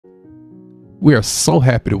We are so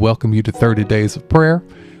happy to welcome you to 30 Days of Prayer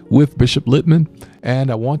with Bishop Littman,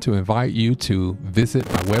 and I want to invite you to visit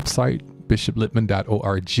my website,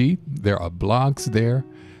 bishoplittman.org. There are blogs there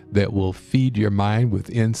that will feed your mind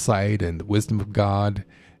with insight and the wisdom of God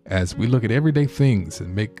as we look at everyday things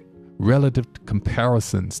and make relative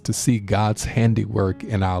comparisons to see God's handiwork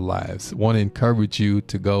in our lives. I want to encourage you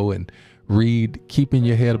to go and read Keeping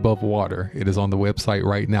Your Head Above Water. It is on the website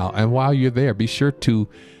right now. And while you're there, be sure to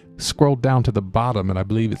scroll down to the bottom, and I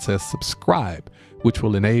believe it says subscribe, which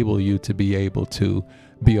will enable you to be able to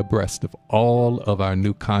be abreast of all of our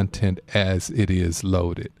new content as it is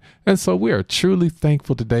loaded. And so we are truly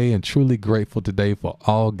thankful today and truly grateful today for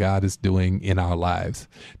all God is doing in our lives.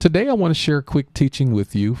 Today, I want to share a quick teaching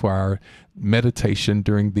with you for our meditation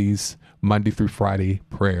during these Monday through Friday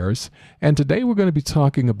prayers. And today we're going to be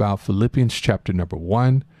talking about Philippians chapter number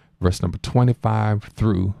 1, verse number 25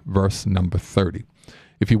 through verse number 30.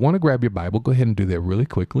 If you want to grab your Bible, go ahead and do that really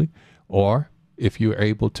quickly. Or if you're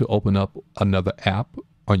able to open up another app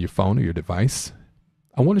on your phone or your device,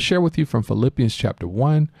 I want to share with you from Philippians chapter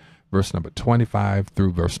 1, verse number 25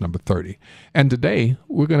 through verse number 30. And today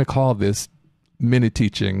we're going to call this mini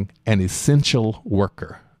teaching an essential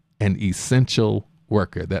worker. An essential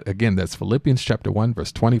worker. That's Philippians chapter 1,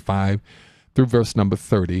 verse 25 through verse number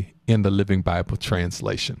 30 in the Living Bible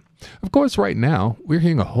translation. Of course, right now we're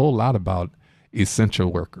hearing a whole lot about essential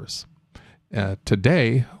workers.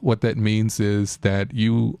 Today, what that means is that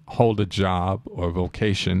you hold a job or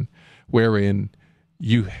vocation wherein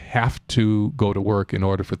you have to go to work in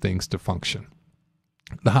order for things to function.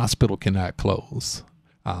 The hospital cannot close,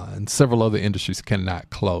 and several other industries cannot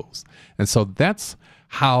close. And so that's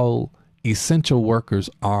how essential workers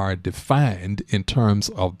are defined in terms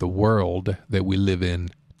of the world that we live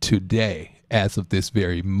in today, as of this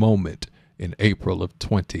very moment in April of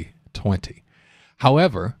 2020.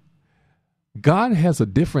 However, God has a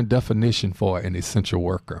different definition for an essential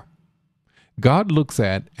worker. God looks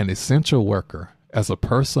at an essential worker as a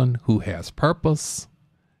person who has purpose,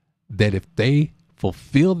 that if they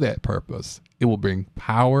fulfill that purpose, it will bring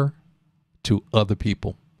power to other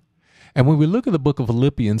people. And when we look at the book of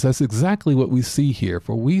Philippians, that's exactly what we see here.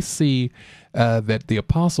 For we see that the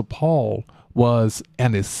Apostle Paul was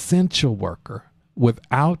an essential worker.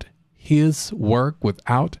 Without his work,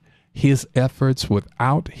 without his efforts,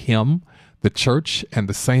 without him, the church and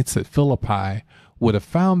the saints at Philippi would have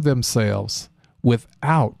found themselves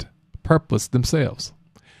without purpose themselves.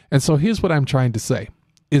 And so here's what I'm trying to say,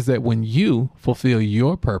 is that when you fulfill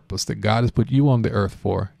your purpose that God has put you on the earth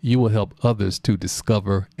for, you will help others to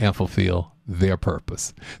discover and fulfill their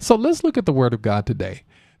purpose. So let's look at the word of God today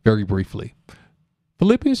very briefly.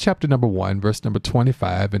 Philippians chapter number 1, verse number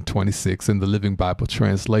 25 and 26 in the Living Bible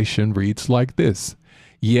translation reads like this.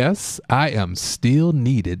 Yes, I am still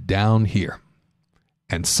needed down here,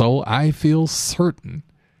 and so I feel certain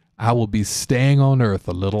I will be staying on earth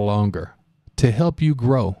a little longer to help you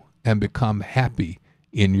grow and become happy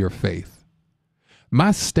in your faith.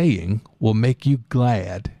 My staying will make you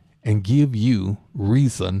glad and give you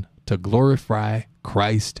reason to glorify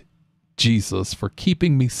Christ Jesus for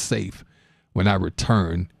keeping me safe when I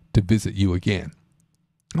return to visit you again.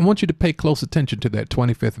 I want you to pay close attention to that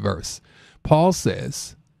 25th verse. Paul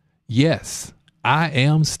says, yes, I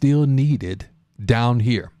am still needed down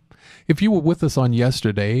here. If you were with us on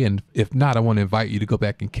yesterday, and if not, I want to invite you to go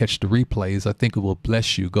back and catch the replays. I think it will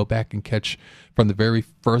bless you. Go back and catch from the very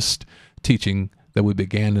first teaching that we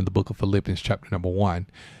began in the book of Philippians chapter number 1.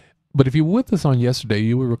 But if you were with us on yesterday,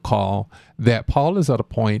 you will recall that Paul is at a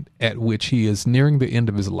point at which he is nearing the end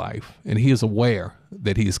of his life, and he is aware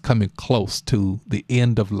that he is coming close to the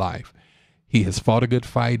end of life. He has fought a good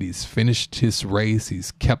fight. He's finished his race.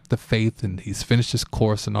 He's kept the faith, and he's finished his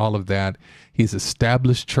course and all of that. He's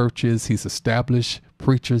established churches. He's established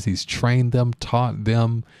preachers. He's trained them, taught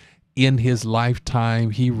them. In his lifetime,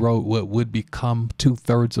 he wrote what would become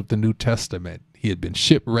 2/3 of the New Testament. He had been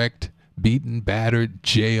shipwrecked, beaten, battered,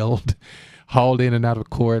 jailed, hauled in and out of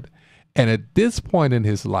court. And at this point in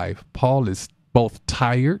his life, Paul is both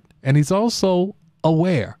tired and he's also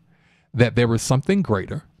aware that there is something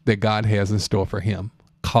greater that God has in store for him,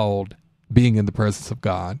 called being in the presence of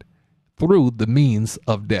God through the means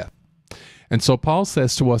of death. And so Paul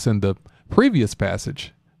says to us in the previous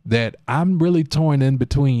passage that I'm really torn in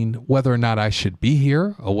between whether or not I should be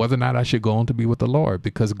here or whether or not I should go on to be with the Lord,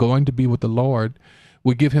 because going to be with the Lord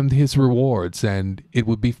would give him his rewards, and it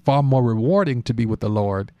would be far more rewarding to be with the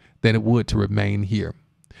Lord than it would to remain here.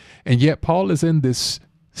 And yet Paul is in this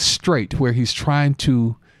strait where he's trying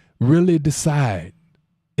to really decide,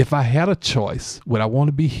 if I had a choice, would I want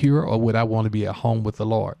to be here or would I want to be at home with the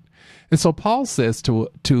Lord? And so Paul says to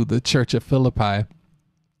the church at Philippi,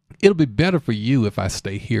 it'll be better for you if I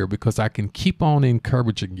stay here because I can keep on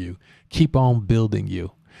encouraging you, keep on building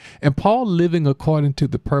you. And Paul, living according to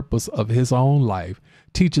the purpose of his own life,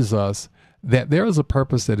 teaches us that there is a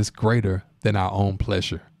purpose that is greater than our own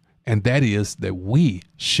pleasure. And that is that we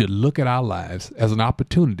should look at our lives as an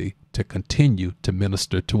opportunity to continue to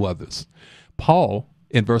minister to others. Paul,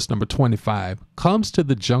 in verse number 25, comes to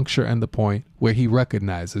the juncture and the point where he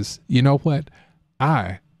recognizes, you know what?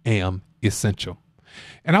 I am essential.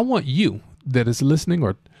 And I want you that is listening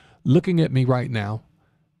or looking at me right now,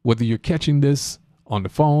 whether you're catching this on the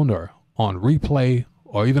phone or on replay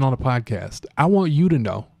or even on a podcast, I want you to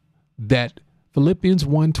know that Philippians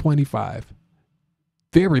 1:25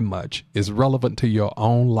 very much is relevant to your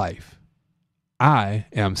own life. I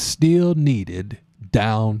am still needed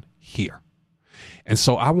down here. And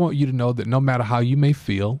so I want you to know that no matter how you may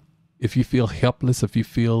feel, if you feel helpless, if you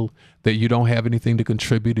feel that you don't have anything to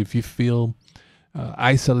contribute, if you feel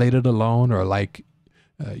isolated, alone, or like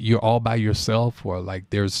you're all by yourself, or like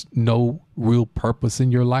there's no real purpose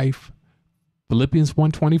in your life, Philippians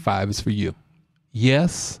 1:25 is for you.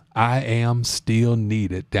 Yes, I am still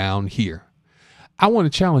needed down here. I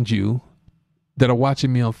want to challenge you that are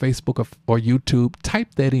watching me on Facebook or YouTube,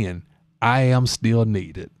 type that in. I am still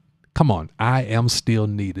needed. Come on, I am still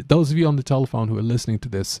needed. Those of you on the telephone who are listening to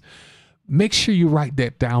this, make sure you write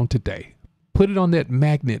that down today. Put it on that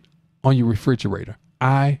magnet on your refrigerator.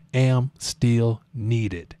 I am still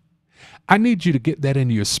needed. I need you to get that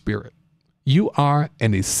into your spirit. You are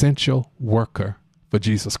an essential worker for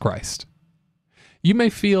Jesus Christ. You may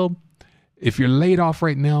feel, if you're laid off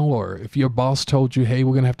right now, or if your boss told you, hey,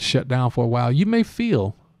 we're going to have to shut down for a while, you may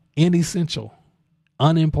feel inessential,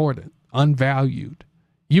 unimportant, unvalued.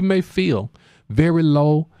 You may feel very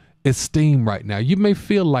low esteem right now. You may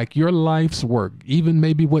feel like your life's work, even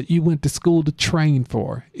maybe what you went to school to train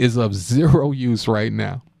for, is of zero use right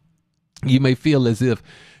now. You may feel as if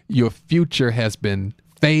your future has been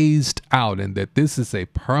phased out and that this is a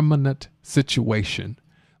permanent situation.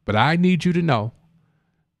 But I need you to know,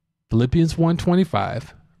 Philippians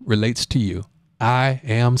 1:25 relates to you. I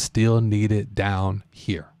am still needed down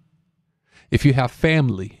here. If you have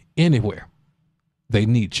family anywhere, they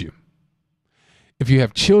need you. If you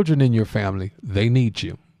have children in your family, they need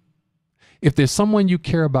you. If there's someone you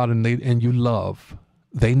care about and you love,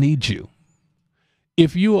 they need you.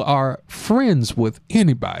 If you are friends with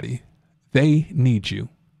anybody, they need you.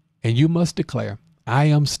 And you must declare, I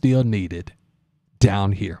am still needed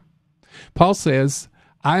down here. Paul says,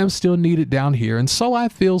 I am still needed down here, and so I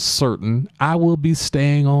feel certain I will be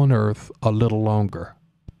staying on earth a little longer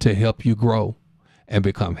to help you grow and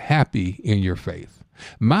become happy in your faith.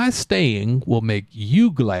 My staying will make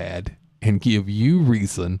you glad and give you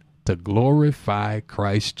reason to glorify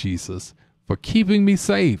Christ Jesus for keeping me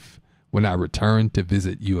safe when I return to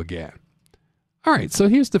visit you again. All right, so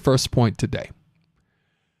here's the first point today.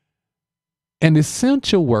 An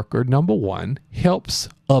essential worker, number one, helps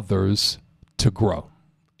others to grow.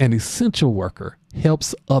 An essential worker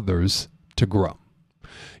helps others to grow.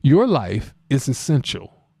 Your life is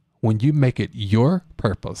essential when you make it your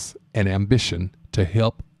purpose and ambition to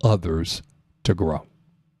help others to grow.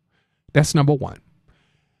 That's number one.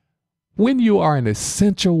 When you are an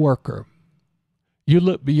essential worker, you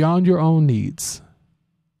look beyond your own needs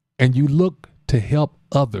and you look to help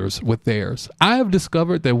others with theirs. I have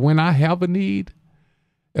discovered that when I have a need,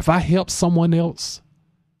 if I help someone else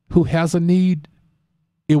who has a need,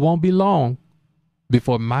 it won't be long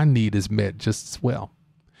before my need is met just as well.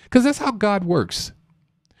 Because that's how God works.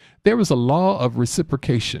 There is a law of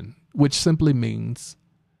reciprocation, which simply means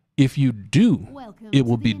if you do, it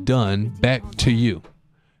will be done back to you.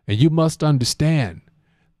 And you must understand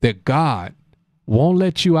that God won't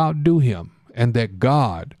let you outdo him, and that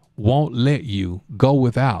God won't let you go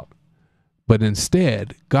without. But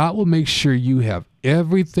instead, God will make sure you have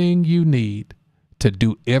everything you need to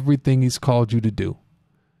do everything he's called you to do.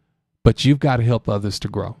 But you've got to help others to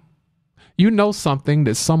grow. You know something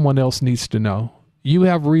that someone else needs to know. You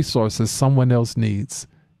have resources someone else needs.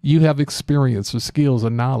 You have experience or skills or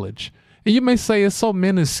knowledge. And you may say, it's so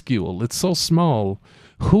minuscule, it's so small.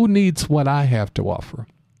 Who needs what I have to offer?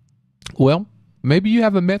 Well, maybe you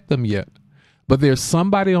haven't met them yet, but there's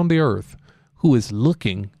somebody on the earth who is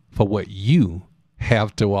looking for what you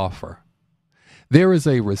have to offer. There is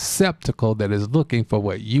a receptacle that is looking for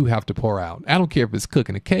what you have to pour out. I don't care if it's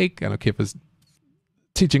cooking a cake. I don't care if it's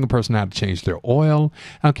teaching a person how to change their oil.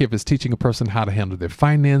 I don't care if it's teaching a person how to handle their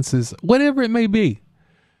finances, whatever it may be.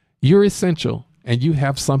 You're essential and you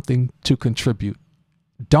have something to contribute.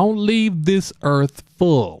 Don't leave this earth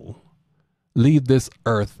full. Leave this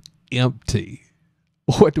earth empty.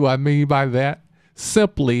 What do I mean by that?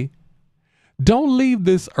 Simply, don't leave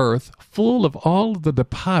this earth full of all of the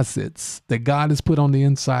deposits that God has put on the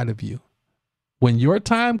inside of you. When your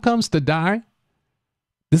time comes to die,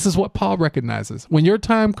 this is what Paul recognizes. When your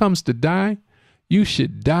time comes to die, you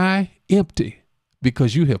should die empty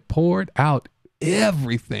because you have poured out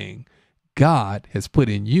everything God has put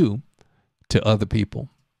in you to other people.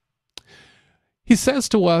 He says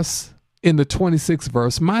to us in the 26th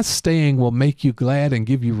verse, my staying will make you glad and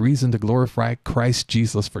give you reason to glorify Christ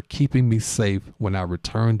Jesus for keeping me safe when I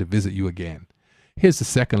return to visit you again. Here's the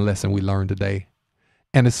second lesson we learned today.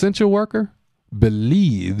 An essential worker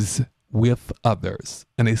believes with others.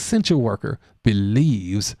 An essential worker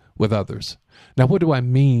believes with others. Now, what do I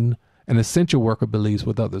mean an essential worker believes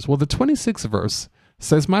with others? Well, the 26th verse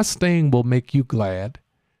says, my staying will make you glad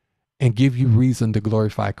and give you reason to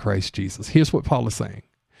glorify Christ Jesus. Here's what Paul is saying.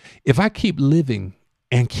 If I keep living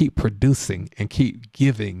and keep producing and keep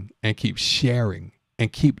giving and keep sharing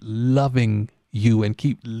and keep loving you and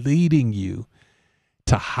keep leading you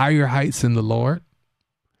to higher heights in the Lord,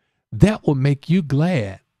 that will make you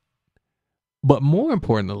glad. But more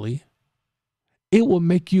importantly, it will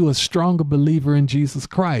make you a stronger believer in Jesus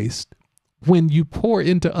Christ when you pour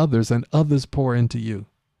into others and others pour into you.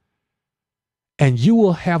 And you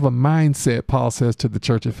will have a mindset, Paul says to the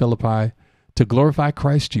church of Philippi, to glorify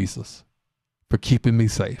Christ Jesus for keeping me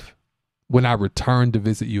safe when I return to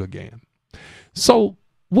visit you again. So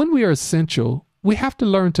when we are essential, we have to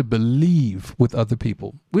learn to believe with other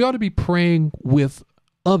people. We ought to be praying with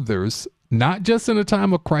others, not just in a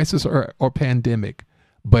time of crisis or pandemic,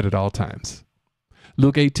 but at all times.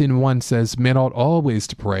 Luke 18:1 says, men ought always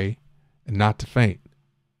to pray and not to faint.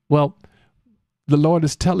 Well, the Lord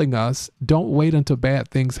is telling us, don't wait until bad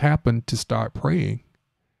things happen to start praying.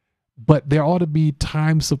 But there ought to be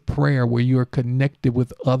times of prayer where you are connected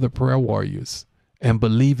with other prayer warriors and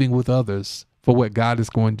believing with others for what God is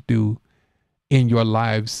going to do in your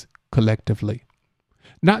lives collectively.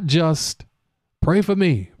 Not just pray for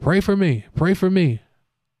me, pray for me, pray for me.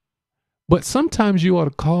 But sometimes you ought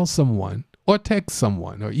to call someone or text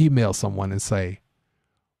someone or email someone and say,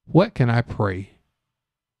 what can I pray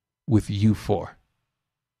with you for?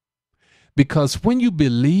 Because when you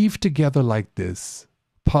believe together like this,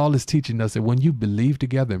 Paul is teaching us that when you believe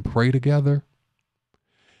together and pray together,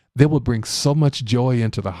 they will bring so much joy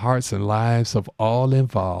into the hearts and lives of all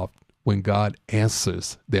involved when God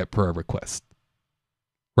answers their prayer request.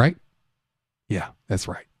 Right? Yeah, that's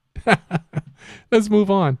right. Let's move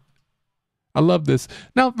on. I love this.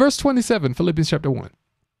 Now, verse 27, Philippians chapter 1.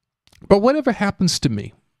 But whatever happens to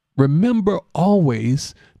me, remember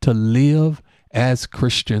always to live as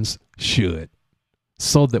Christians should,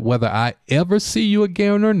 so that whether I ever see you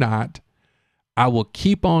again or not, I will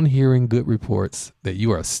keep on hearing good reports that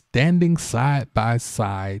you are standing side by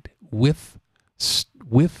side with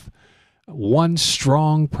one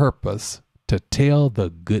strong purpose to tell the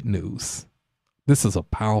good news. This is a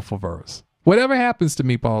powerful verse. Whatever happens to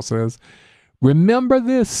me, Paul says, remember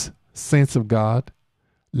this, saints of God,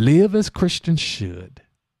 live as Christians should,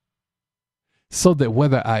 so that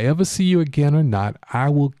whether I ever see you again or not, I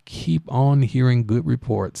will keep on hearing good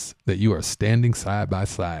reports that you are standing side by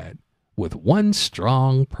side with one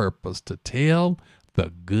strong purpose to tell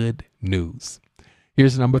the good news.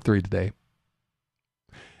 Here's number 3 today.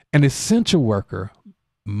 An essential worker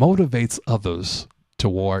motivates others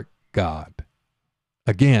toward God.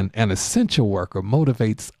 Again, an essential worker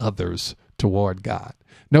motivates others toward God.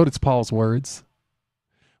 Notice Paul's words.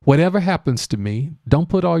 Whatever happens to me, don't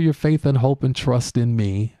put all your faith and hope and trust in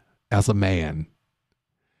me as a man,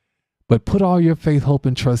 but put all your faith, hope,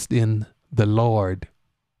 and trust in the Lord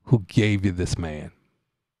who gave you this man.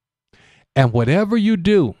 And whatever you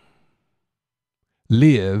do,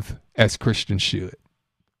 live as Christians should.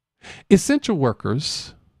 Essential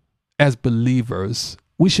workers, as believers,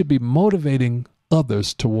 we should be motivating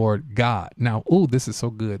others toward God. Now, this is so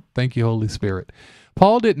good. Thank you, Holy Spirit.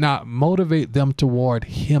 Paul did not motivate them toward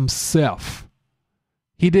himself.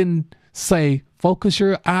 He didn't say, focus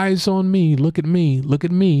your eyes on me. Look at me. Look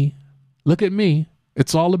at me. Look at me.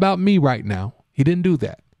 It's all about me right now. He didn't do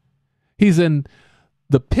that. He's in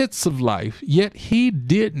the pits of life, yet he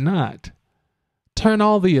did not turn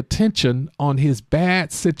all the attention on his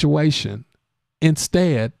bad situation.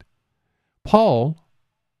 Instead, Paul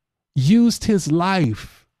used his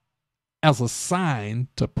life as a sign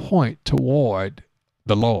to point toward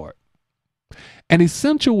the Lord. And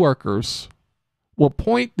essential workers will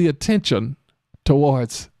point the attention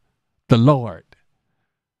towards the Lord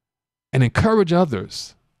and encourage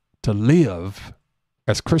others to live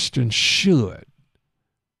as Christians should,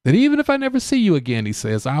 That even if I never see you again, he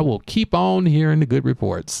says, I will keep on hearing the good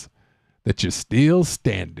reports that you're still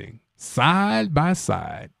standing side by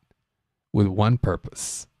side with one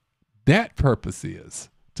purpose. That purpose is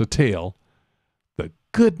to tell the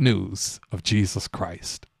good news of Jesus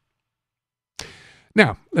Christ.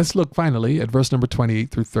 Now, let's look finally at verse number 28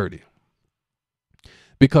 through 30.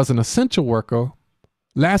 Because an essential worker,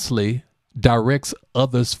 lastly, directs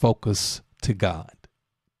others' focus to God.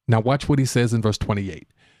 Now watch what he says in verse 28.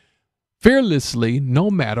 Fearlessly, no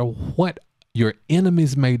matter what your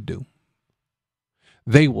enemies may do,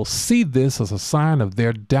 they will see this as a sign of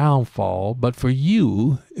their downfall, but for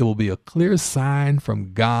you, it will be a clear sign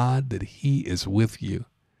from God that he is with you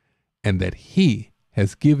and that he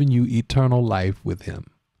has given you eternal life with him.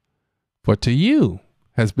 For to you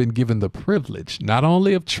has been given the privilege not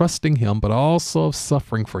only of trusting him, but also of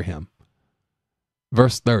suffering for him.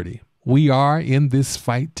 Verse 30, we are in this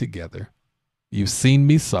fight together. You've seen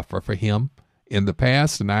me suffer for him in the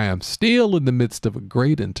past, and I am still in the midst of a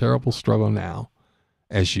great and terrible struggle now,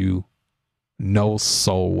 as you know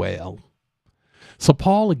so well. So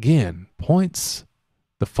Paul again points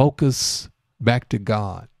the focus back to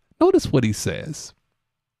God. Notice what he says.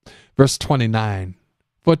 Verse 29,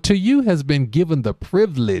 for to you has been given the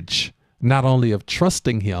privilege not only of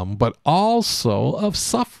trusting him, but also of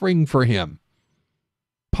suffering for him.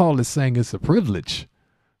 Paul is saying it's a privilege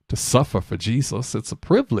to suffer for Jesus. It's a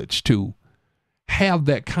privilege to have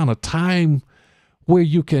that kind of time where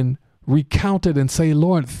you can recount it and say,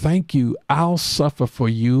 Lord, thank you. I'll suffer for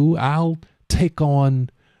you. I'll take on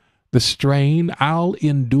the strain. I'll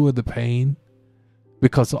endure the pain,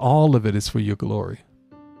 because all of it is for your glory.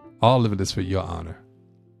 All of it is for your honor.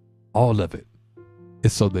 All of it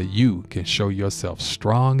is so that you can show yourself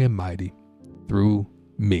strong and mighty through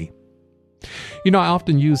me. You know, I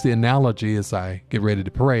often use the analogy as I get ready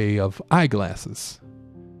to pray of eyeglasses.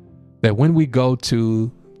 That when we go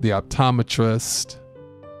to the optometrist,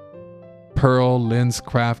 Pearl Lens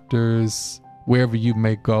Crafters, wherever you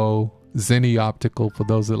may go, Zenni Optical for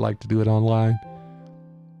those that like to do it online.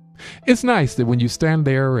 It's nice that when you stand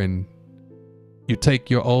there and you take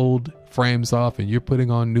your old frames off and you're putting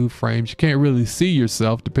on new frames, you can't really see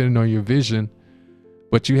yourself depending on your vision,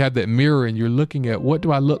 but you have that mirror and you're looking at, what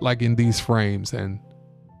do I look like in these frames? And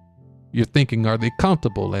you're thinking, are they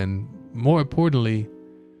comfortable? And more importantly,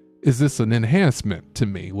 is this an enhancement to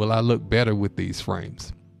me? Will I look better with these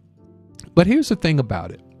frames? But here's the thing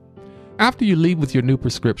about it. After you leave with your new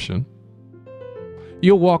prescription,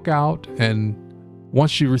 you'll walk out, and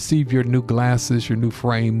once you receive your new glasses, your new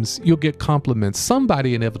frames, you'll get compliments.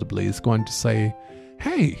 Somebody inevitably is going to say,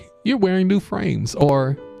 hey, you're wearing new frames.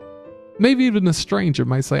 Or maybe even a stranger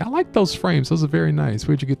might say, I like those frames. Those are very nice.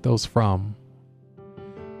 Where'd you get those from?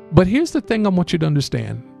 But here's the thing I want you to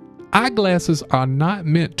understand. Eyeglasses are not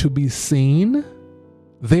meant to be seen.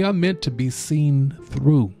 They are meant to be seen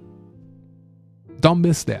through. Don't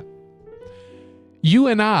miss that. You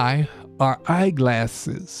and I are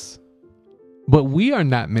eyeglasses, but we are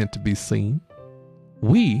not meant to be seen.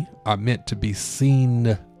 We are meant to be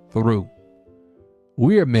seen through.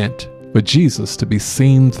 We are meant for Jesus to be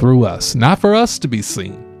seen through us, not for us to be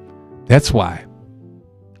seen. That's why,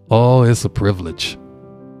 oh, it's a privilege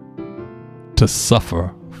to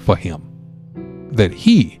suffer for him, that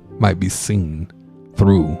he might be seen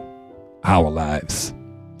through our lives.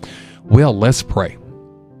 Well, let's pray.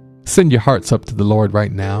 Send your hearts up to the Lord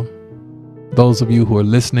right now. Those of you who are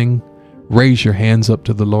listening, raise your hands up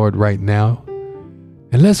to the Lord right now.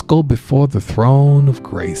 And let's go before the throne of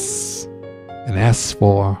grace and ask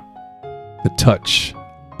for the touch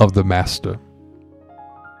of the Master,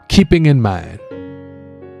 keeping in mind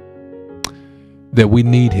that we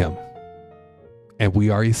need him and we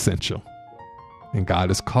are essential. And God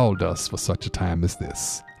has called us for such a time as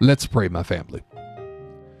this. Let's pray, my family.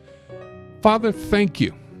 Father, thank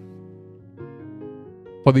you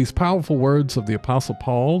for these powerful words of the Apostle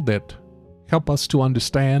Paul that help us to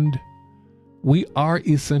understand we are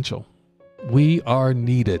essential. We are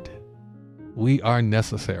needed. We are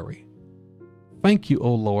necessary. Thank you,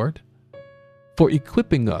 O Lord, for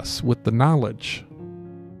equipping us with the knowledge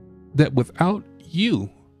that without you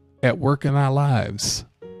at work in our lives,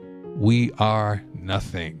 we are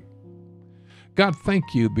nothing. God,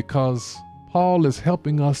 thank you because Paul is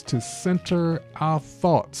helping us to center our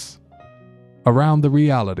thoughts around the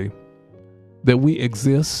reality that we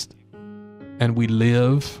exist and we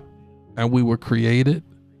live and we were created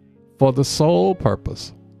for the sole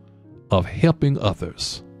purpose of helping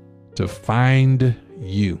others to find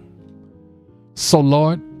you. So,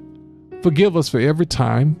 Lord, forgive us for every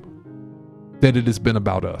time that it has been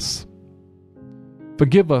about us.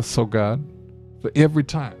 Forgive us, oh God, for every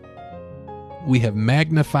time we have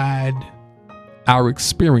magnified our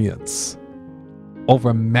experience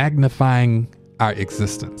over magnifying our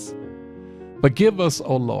existence. Forgive us,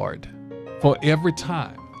 O Lord, for every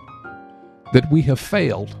time that we have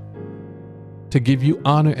failed to give you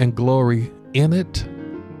honor and glory in it,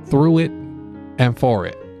 through it, and for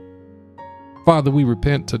it. Father, we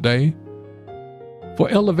repent today for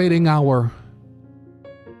elevating our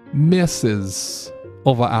messes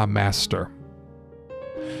over our master.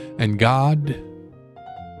 And God,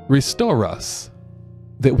 restore us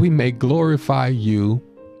that we may glorify you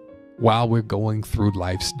while we're going through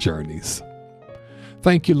life's journeys.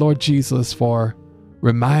 Thank you, Lord Jesus, for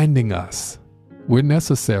reminding us we're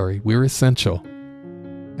necessary, we're essential,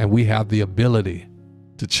 and we have the ability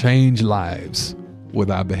to change lives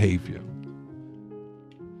with our behavior.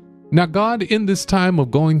 Now, God, in this time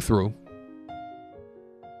of going through,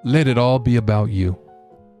 let it all be about you.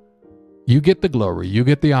 You get the glory, you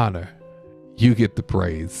get the honor, you get the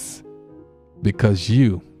praise, because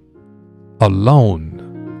you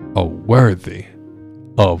alone are worthy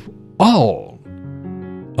of all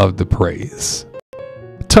of the praise.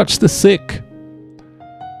 Touch the sick.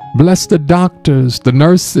 Bless the doctors, the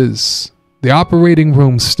nurses, the operating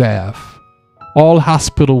room staff, all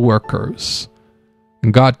hospital workers.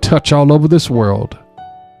 And God, touch all over this world.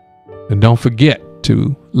 And don't forget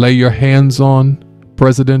to lay your hands on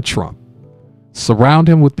President Trump. Surround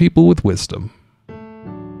him with people with wisdom.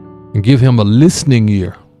 And give him a listening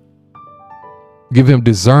ear. Give him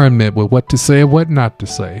discernment with what to say and what not to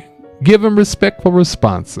say. Give him respectful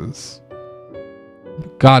responses.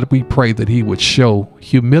 God, we pray that he would show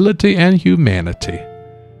humility and humanity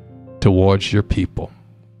towards your people.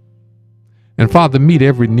 And Father, meet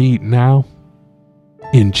every need now.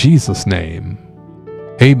 In Jesus' name,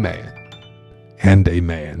 amen and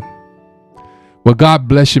amen. Well, God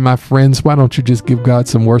bless you, my friends. Why don't you just give God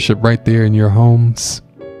some worship right there in your homes?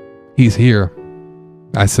 He's here.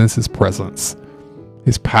 I sense his presence.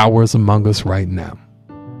 His power is among us right now.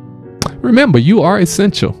 Remember, you are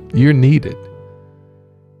essential. You're needed.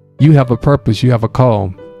 You have a purpose. You have a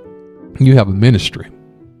call. You have a ministry.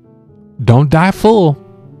 Don't die full.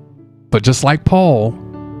 But just like Paul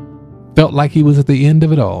felt like he was at the end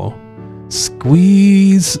of it all,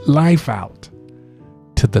 squeeze life out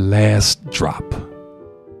to the last drop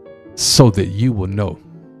so that you will know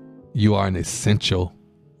you are an essential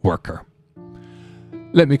worker.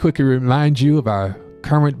 Let me quickly remind you of our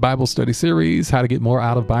current Bible study series, How to Get More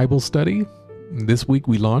Out of Bible Study. This week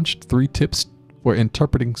we launched 3 tips for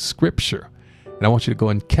interpreting scripture. And I want you to go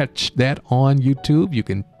and catch that on YouTube. You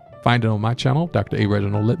can find it on my channel, Dr. A.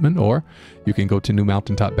 Reginald Littman, or you can go to New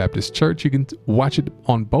Mountaintop Baptist Church. You can watch it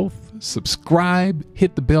on both. Subscribe,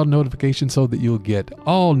 hit the bell notification so that you'll get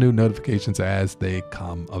all new notifications as they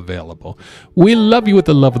come available. We love you with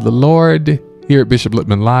the love of the Lord here at Bishop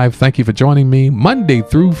Littman Live. Thank you for joining me Monday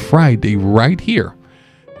through Friday right here.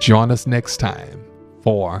 Join us next time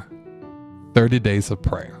for 30 Days of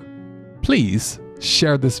Prayer. Please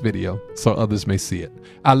share this video so others may see it.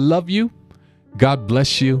 I love you. God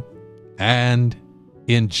bless you. And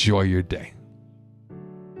enjoy your day.